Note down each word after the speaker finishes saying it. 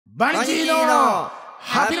バニティの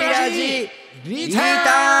ハピラジリタ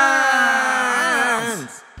ーンズ。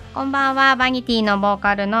こんばんは、バニティのボー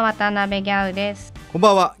カルの渡辺ギャウです。こん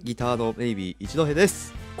ばんは、ギターのベイビー一戸で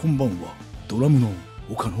す。こんばんは、ドラムの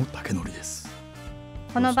岡野タケノリです。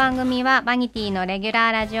この番組はバニティのレギュ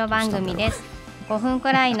ラーラジオ番組です。5分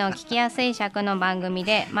くらいの聞きやすい尺の番組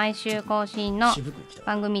で毎週更新の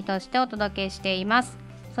番組としてお届けしています。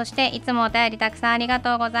そしていつもお便りたくさんありが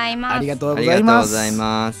とうございます。ありがとうござい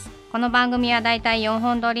ます。この番組はだいたい4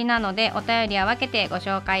本撮りなのでお便りは分けてご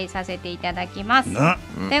紹介させていただきます、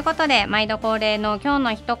ということで毎度恒例の今日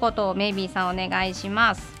の一言をメイビーさんお願いし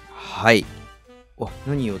ます。はい。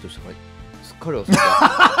何言おうとしたかすっかり忘れ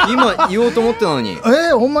た今言おうと思ってたのに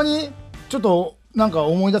ほんまにちょっとなんか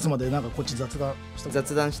思い出すまでなんかこっち雑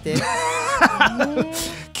談して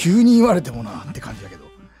急に言われてもなって感じだけど、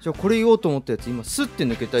じゃあこれ言おうと思ったやつ今スッて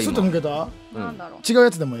抜けた。スッと抜けた、なんだろう、違う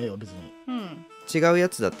やつでもええよ別に、違うや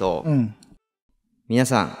つだと、皆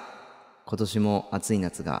さん今年も暑い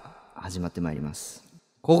夏が始まってまいります。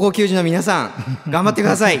高校球児の皆さん頑張ってく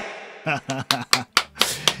ださい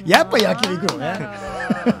やっぱ野球行くのね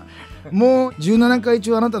もう17回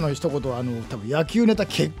中あなたの一言は多分野球ネタ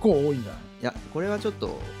結構多いんじゃない？いやこれはちょっ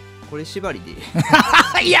とこれ縛りで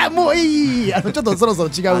いやもういいちょっとそろそろ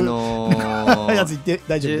違う、やつ言って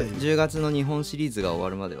大丈夫。10月の日本シリーズが終わ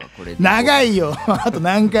るまではこれで長いよあと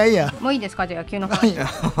何回や。もういいですか、じゃあ野球の話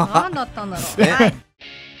何だったんだろ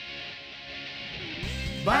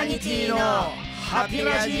うバニティのハピ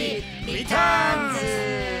ラジリターンズ。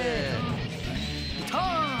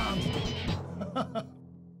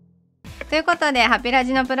ということでハピラ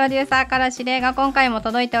ジのプロデューサーから指令が今回も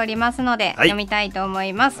届いておりますので、読みたいと思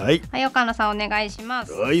います。はい、岡野さんお願いしま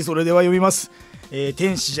す。はい、それでは読みます。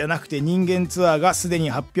天使じゃなくて人間ツアーがすでに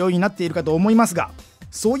発表になっているかと思いますが、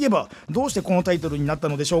そういえばどうしてこのタイトルになった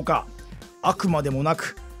のでしょうか。悪魔でもな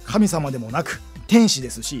く神様でもなく天使で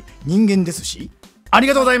すし人間ですし、あり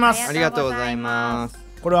がとうございます。ありがとうございます。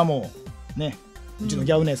これはもうね、うちの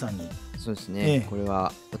ギャウ姉さんに、そうですね、これ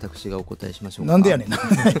は私がお答えしましょうか。なんでやねん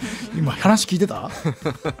今話聞いてた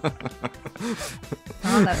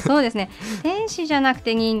なんだろう、そうですね、天使じゃなく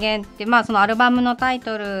て人間ってそのアルバムのタイ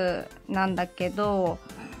トルなんだけど、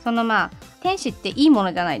その天使っていいも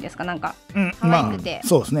のじゃないですか。なんか可愛くて、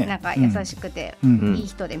そうですね、なんか優しくて、いい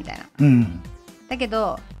人でみたいな、だけ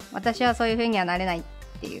ど私はそういう風にはなれないっ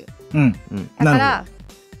ていう、だから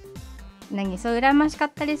そう羨ましか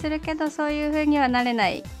ったりするけどそういう風にはなれな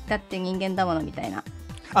い、だって人間だものみたいな。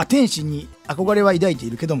天使に憧れは抱いてい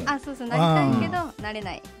るけども、そうなりたいけどなれ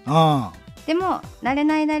ない。でもなれ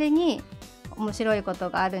ないなりに面白いこと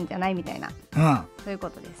があるんじゃないみたいな、そういうこ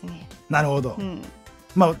とですね。なるほど、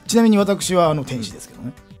ちなみに私は天使ですけど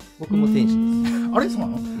ね。僕も天使です。あれそうな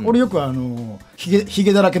の？俺よくひ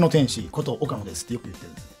げだらけの天使こと岡野ですってよく言って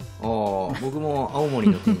るんです。僕も青森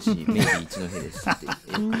の天使メイビー一戸ですって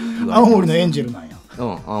青森のエンジェルなんや。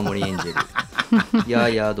青森エンジェルいや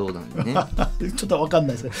いやどうなんでねちょっと分かん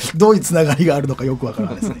ないですね。どういうつながりがあるのかよく分から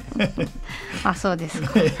ないですねそうです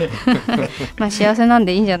か幸せなん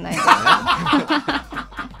でいいんじゃないですか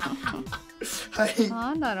はい、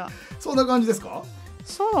なんだろう、そんな感じですか？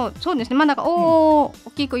そうですね、なんか大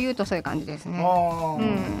きく言うとそういう感じですね。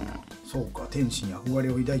そうか、天使に憧れ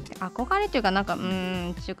を抱いて。憧れというかなんかち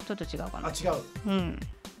ょっと違うかな。違う。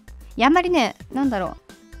いやあんまりね、なんだろ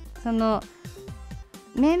う、その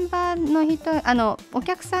メンバーの人お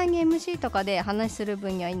客さんに MC とかで話する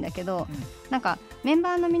分にはいいんだけど、なんかメン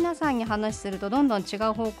バーの皆さんに話するとどんどん違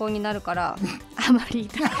う方向になるからあまり言い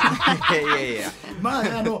たくない。いや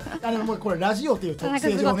もうこれラジオっていう特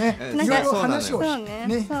性上ね、いろいろ話を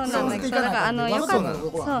ね、そうなんだけど、だから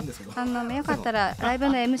よかったらライブ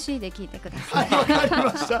の MC で聞いてください。わかり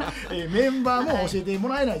ました。メンバーも教えても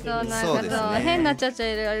らえないという。そうですね。変なちゃちゃ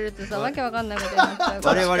入れられるとさ、わけわかんないことになっちゃう。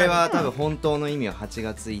我々は多分本当の意味は8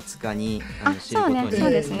月5日に知ること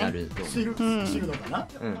になると思う。知るのかな。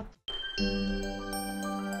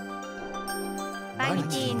バニテ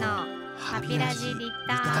ィのハピラジリ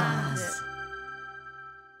ターンズ。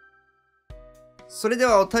それで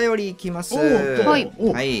はお便りいきます。はい。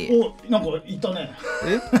なんか言ったね。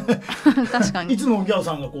確かに。いつもギャオ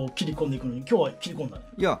さんがこう切り込んでいくのに今日は切り込んだね。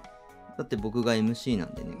いやだって僕が MC な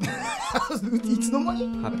んでねいつの間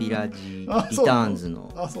にハピラジリターンズ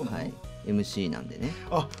のMC なんでね。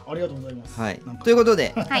ありがとうございます。ということ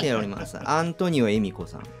で来ておりますアントニオ恵美子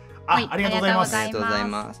さん。ありがとうございます。ありがとうござい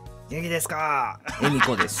ます。元気ですか？恵美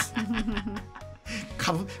子ですなん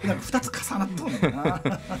か2つ重なっとんねんな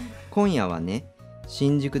今夜はね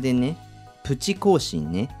新宿でねプチ更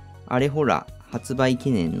新ね、あれほら発売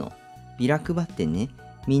記念のビラ配ってね、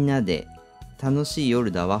みんなで楽しい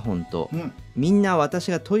夜だわほんと、みんな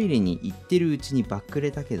私がトイレに行ってるうちにばっく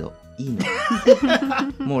れたけどいいの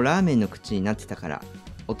もうラーメンの口になってたから。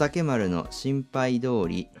おたけ丸の心配通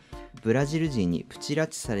りブラジル人にプチ拉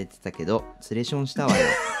致されてたけどツレションしたわよ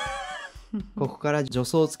ここから助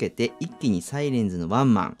走をつけて一気にサイレンズのワ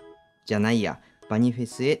ンマンじゃないやバニフェ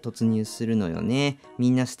スへ突入するのよね。み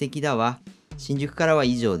んな素敵だわ。新宿からは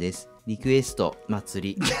以上です。リクエスト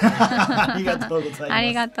祭りありがとうございます。あ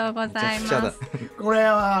りがとうございます。これ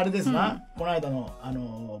はあれですな、この間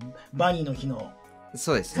のバニの日の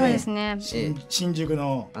そうですね。そうですね。新宿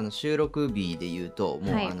の収録日で言うと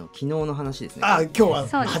もう、はい、昨日の話ですね。今日は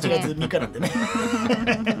8月3日なんでね。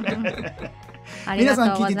皆さ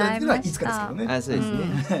ん聞いていただいてるのはいつかですけどね。そうです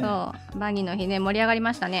ね。そうバニの日ね盛り上がり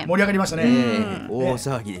ましたね。盛り上がりましたね。大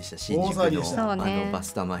騒ぎでした。新宿のバ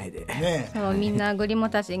スタ前で。そうみんなグリモ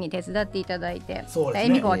たちに手伝っていただいて、エ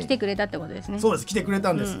ミコが来てくれたってことですね。そうです、来てくれ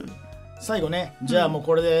たんです。最後ね、じゃあもう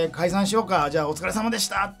これで解散しようか、じゃあお疲れ様でし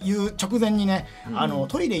たっていう直前にね、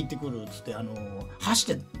トイレ行ってくるっつって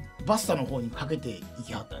走ってバスタの方にかけて行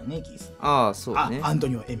きはったよね、キース。そうね。アント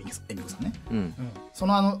ニオエミコさんね。そ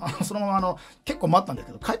のまま結構待ったんだ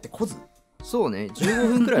けど帰ってこず。そうね、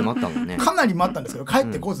15分くらい待ったもんね。かなり待ったんですけど帰っ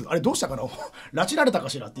てこず、あれどうしたかな、拉致られたか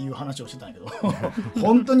しらっていう話をしてたんやけど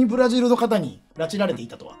本当にブラジルの方に拉致られてい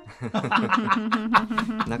たとは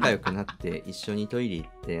仲良くなって一緒にトイレ行っ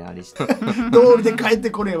てあれして道理で帰って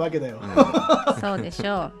こねえわけだよそうでし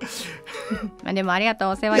ょうでもありがとう、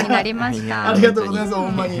お世話になりましたありがとうございます、ほ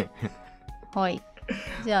んまにはい、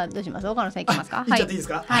じゃあどうします？岡野さん行きますか？行っちゃっていいです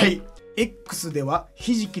か？はい、X では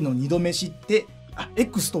ひじきの2度目知って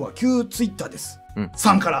X とは旧ツイッターです、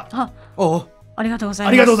さんからありがとうございます。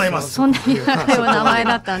ありがとうございます。そんなに長いお名前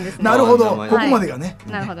だったんですね。なるほど、ここまでがね。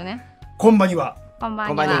なるほどね。こんばんには。こんば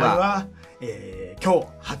んには。今日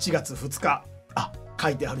8月2日、書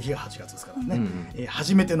いてある日が8月ですからね。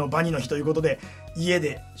初めてのバニの日ということで、家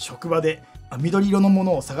で職場で緑色のも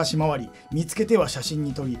のを探し回り、見つけては写真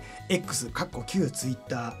に撮り、X 旧ツイッ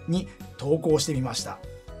ターに投稿してみました。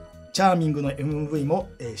チャーミングの MV も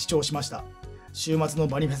視聴しました。週末の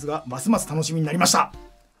バニフェスがますます楽しみになりました。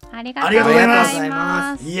ありがとうござい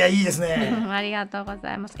ます。いや、いいですね。ありがとうご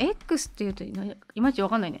ざいます。X っていうといまいちわ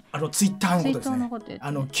かんないね。ツイッターのことです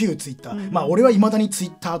ね。旧ツイッター。俺はいまだにツイ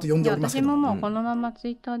ッターと呼んでおりますけど。私ももうこのままツ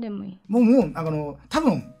イッターでもいい。もう多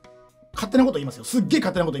分勝手なこと言いますよ。すっげえ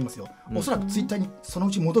勝手なこと言いますよ。おそらくツイッターにその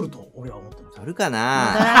うち戻ると俺は思ってます。戻るか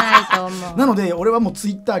な。戻らないと思う。なので俺はもうツ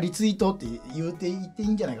イッターリツイートって言っていい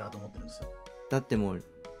んじゃないかなと思ってるんですよ。だってもう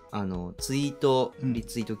ツイート、リ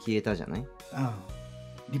ツイート消えたじゃない？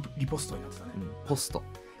リポストになってたね。ポスト。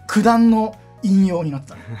九段の引用になって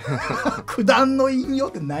たね。九段の引用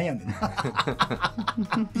ってなんやねん。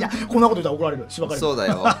いや、こんなこと言ったら怒られる。しばかれる。そうだ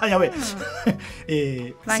よ。やべ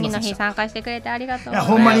え。バニの日参加してくれてありがとうございます。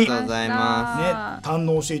ほんまに。ありがとうございます。ね、堪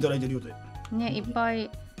能していただいてるようで。ね、いっぱい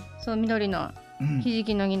緑のひじ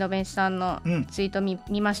きの二度目さんのツイート見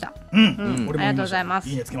ました。ありがとうございます。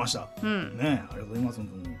いいねつけました。ね、ありがとうございます。本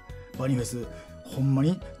当にバニフェスほんま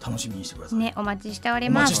に楽しみにしてください。ね、お待ちしており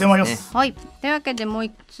ます。お待ちしております。はい。というわけでもう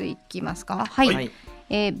一ついきますか。はい。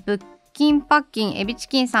ブッキンパッキンエビチ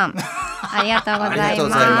キンさん、ありがとうござい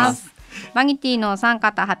ます。バニティのお三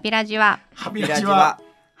方、ハピラジは。ハピラジは。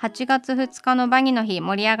8月2日のバニの日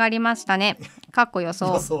盛り上がりましたね。かっこ予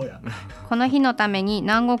想。この日のために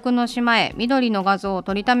南国の島へ緑の画像を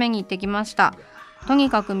撮りために行ってきました。と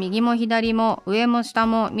にかく右も左も上も下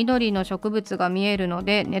も緑の植物が見えるの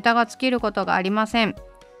でネタが尽きることがありません。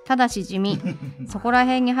ただし地味。そこら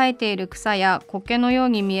辺に生えている草や苔のよう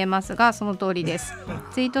に見えますがその通りです。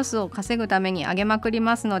ツイート数を稼ぐために上げまくり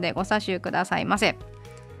ますのでご査集くださいませ。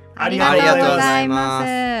ありがとうございま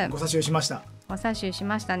す。ご査集しました。お査集し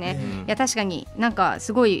ましたね。いや確かになんか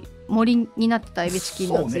すごい森になってたエビチキン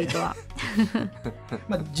のツイートは、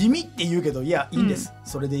地味って言うけどいやいいんです、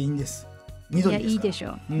それでいいんです。緑ですから。いいでしょ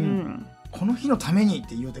う、この日のためにっ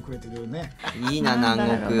て言うてくれてるよね。いいな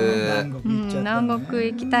南国。南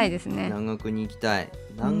国行きたいですね。南国に行きたい。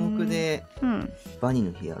南国でバニ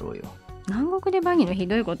の日やろうよ。南国でバニの日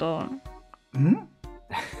どういうこと？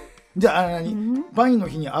じゃあバニの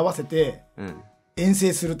日に合わせて遠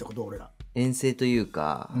征するってこと？俺ら遠征という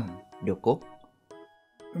か旅行？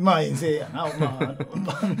遠征やな。なん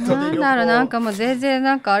だろう、なんかもう全然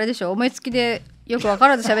なんかあれでしょ、思いつきでよく分か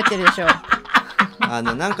らず喋ってるでしょ。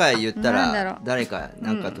何回言ったなんだろうら誰か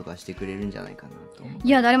何かとかしてくれるんじゃないかなと思う。い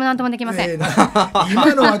や誰も何ともできません、今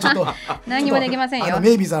のはちょっと何もできませんよ。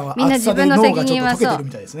メイビーさんはみんな暑さで脳がちょっと溶けてる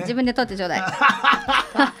みたいですね。自分で取ってちょうだい。フ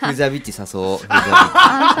ーザビッチ誘おう。そう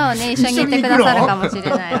ね、一緒に行ってくださるかもしれ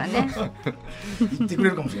ないわね。言ってく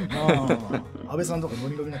れるかもしれない。安倍さんとかノ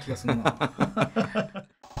リノリな気がするな。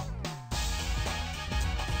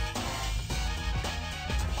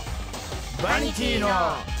バニティの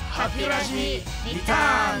ハピラジリタ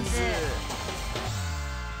ーンズ。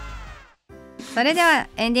それでは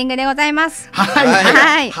エンディングでございます。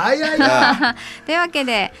はい早いな。というわけ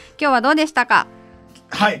で今日はどうでしたか。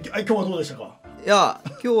はい、今日はどうでしたか。いや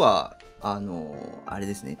今日はあれ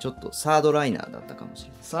ですね、ちょっとサードライナーだったかもしれ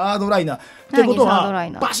ない。サードライナーってことサードラ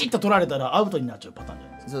イナーはバシッと取られたらアウトになっちゃうパターンじゃ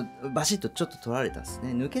ないですか。そうバシッとちょっと取られたです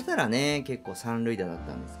ね。抜けたらね結構三塁打だっ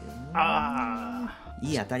たんですけどね。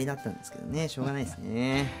いい当たりだったんですけどね、しょうがないです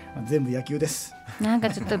ね。全部野球です。なんか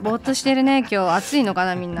ちょっとぼーっとしてるね今日。暑いのか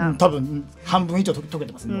なみんな。多分半分以上溶け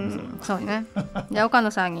てますね。そうね。じゃあ岡野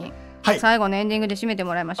さんに最後のエンディングで締めて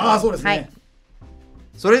もらいましょう。そうですね。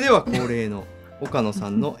それでは恒例の岡野さ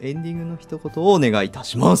んのエンディングの一言をお願いいた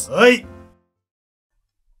します。はい。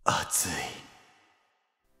暑い。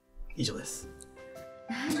以上です。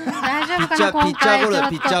大丈夫かな今回。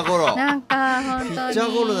ピッチャーゴロ。なんか本当に。ピッチャ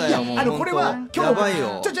ーゴロだよもう。これは今日やばい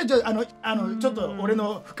よ。ちょっと俺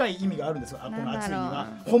の深い意味があるんですよ。この暑いには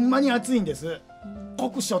ほんまに暑いんです。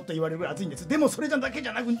酷暑って言われるぐらい暑いんです。でもそれだけじ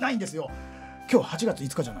ゃないんですよ。今日8月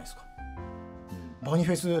5日じゃないですか。バニ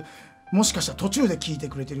フェスもしかしたら途中で聞いて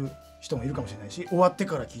くれてる人もいるかもしれないし、終わって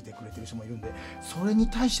から聞いてくれてる人もいるんで、それに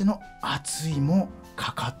対しての暑いも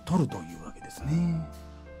かかっとるというわけですね。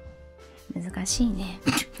難しいね。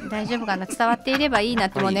大丈夫かな。伝わっていればいいなっ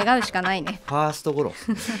てもう願うしかないね。ファーストゴロ。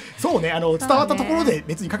そうね、伝わったところで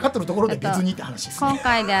別にかかってるところで別にって話ですね。今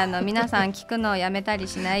回で皆さん聞くのをやめたり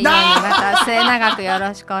しないようにまた末永くよ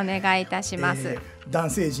ろしくお願いいたします。男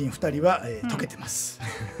性陣2人は、溶けてます。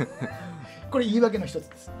これ言い訳の一つ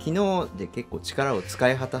です。昨日で結構力を使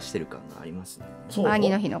い果たしてる感がありますね。バニ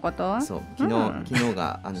の日のこと。そう昨日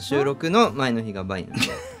が収録の前の日がバニの日。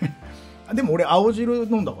でも俺青汁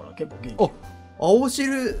飲んだから結構元気。青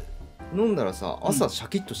汁飲んだらさ朝シャ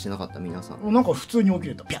キッとしてなかった？皆さんなんか普通に起き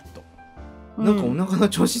れた。ピャッとなんかお腹の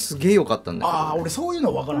調子すげえ良かったんだけど。俺そういう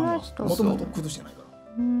の分からんわ。もともと崩してないから。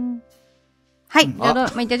はい、じゃ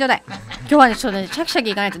あ言ってちょうだい。今日はねちょっとねシャキシャ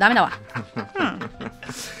キいかないとダメだわ。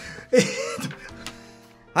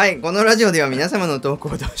はい、このラジオでは皆様の投稿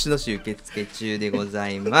をどしどし受付中でござ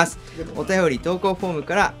います。お便り投稿フォーム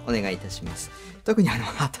からお願いいたします。特に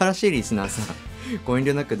新しいリスナーさんご遠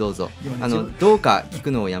慮なくどうぞ。どうか聞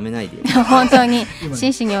くのをやめないで。本当に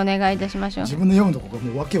真摯にお願いいたしましょう。自分の読むとこが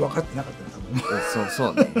もうわけ分かってなかったね。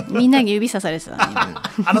そうね。みんなに指さされてた。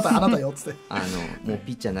あなたよっつって。もう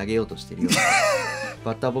ピッチャー投げようとしてるよ。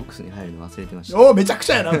バッターボックスに入るの忘れてました。めちゃく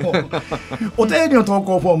ちゃやなもう。お便りの投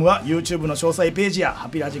稿フォームは YouTube の詳細ページやハ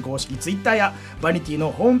ピラジ公式 Twitter やバニティ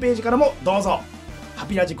のホームページからもどうぞ。ハ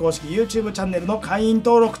ピラジ公式 YouTube チャンネルの会員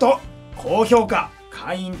登録と高評価、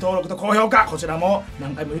こちらも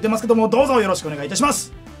何回も言ってますけども、どうぞよろしくお願いいたしま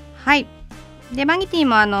す。はい。でバニティ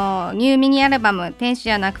もニューミニアルバム天使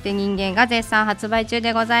じゃなくて人間が絶賛発売中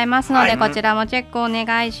でございますので、こちらもチェックお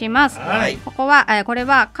願いします。これ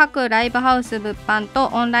は各ライブハウス物販と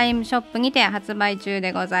オンラインショップにて発売中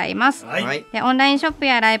でございます。でオンラインショップ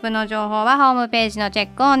やライブの情報はホームページのチェッ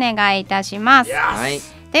クをお願いいたします。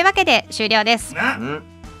というわけで終了です。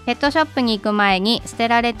ペットショップに行く前に捨て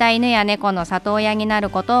られた犬や猫の里親になる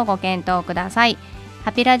ことをご検討ください。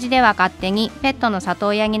ハピラジでは勝手にペットの里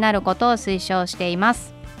親になることを推奨していま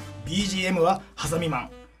す。 BGM はハサミマン。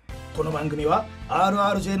この番組は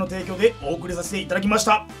RRJ の提供でお送りさせていただきまし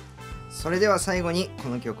た。それでは最後にこ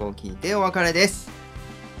の曲を聴いてお別れです。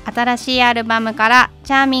新しいアルバムから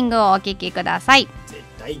チャーミングをお聴きください。絶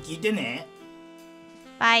対聴いてね。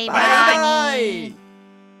バイバイ。